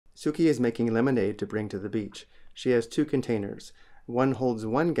Suki is making lemonade to bring to the beach. She has two containers. One holds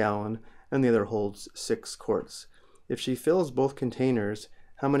 1 gallon and the other holds 6 quarts. If she fills both containers,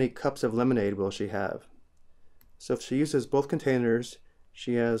 how many cups of lemonade will she have? So if she uses both containers,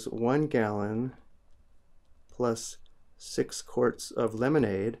 she has 1 gallon plus 6 quarts of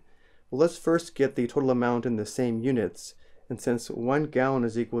lemonade. Well, let's first get the total amount in the same units. And since 1 gallon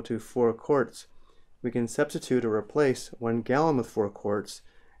is equal to 4 quarts, we can substitute or replace 1 gallon with 4 quarts,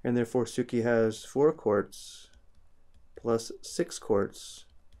 and therefore Suki has 4 quarts plus 6 quarts,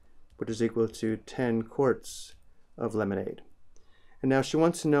 which is equal to 10 quarts of lemonade. And now she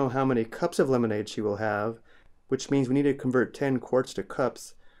wants to know how many cups of lemonade she will have, which means we need to convert 10 quarts to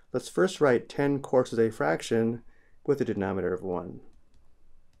cups. Let's first write 10 quarts as a fraction with a denominator of 1.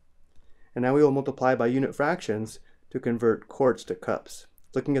 And now we will multiply by unit fractions to convert quarts to cups.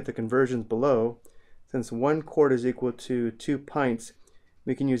 Looking at the conversions below, since 1 quart is equal to 2 pints,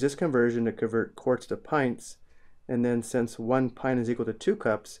 we can use this conversion to convert quarts to pints. And then since 1 pint is equal to 2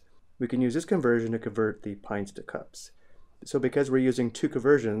 cups, we can use this conversion to convert the pints to cups. So because we're using two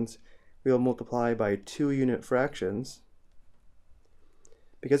conversions, we will multiply by 2 unit fractions.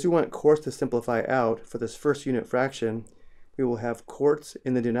 Because we want quarts to simplify out, for this first unit fraction, we will have quarts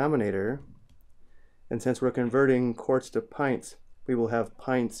in the denominator. And since we're converting quarts to pints, we will have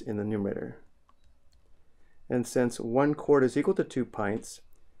pints in the numerator. And since 1 quart is equal to 2 pints,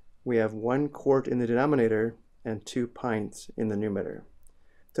 we have 1 quart in the denominator and 2 pints in the numerator.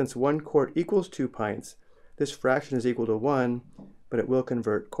 Since 1 quart equals 2 pints, this fraction is equal to 1, but it will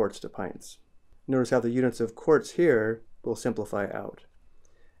convert quarts to pints. Notice how the units of quarts here will simplify out.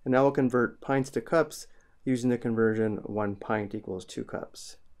 And now we'll convert pints to cups using the conversion 1 pint equals 2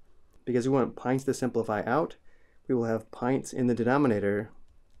 cups. Because we want pints to simplify out, we will have pints in the denominator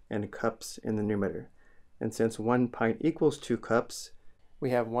and cups in the numerator. And since 1 pint equals 2 cups,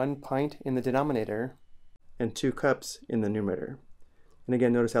 we have 1 pint in the denominator and 2 cups in the numerator. And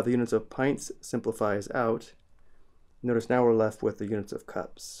again, notice how the units of pints simplifies out. Notice now we're left with the units of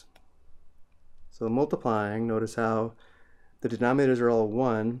cups. So multiplying, notice how the denominators are all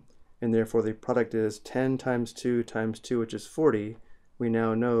 1, and therefore the product is 10 times 2 times 2, which is 40. We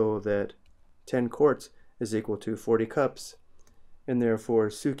now know that 10 quarts is equal to 40 cups, and therefore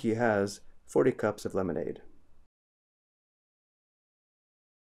Suki has 40 cups of lemonade.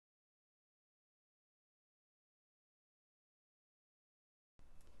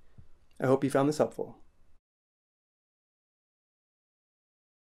 I hope you found this helpful.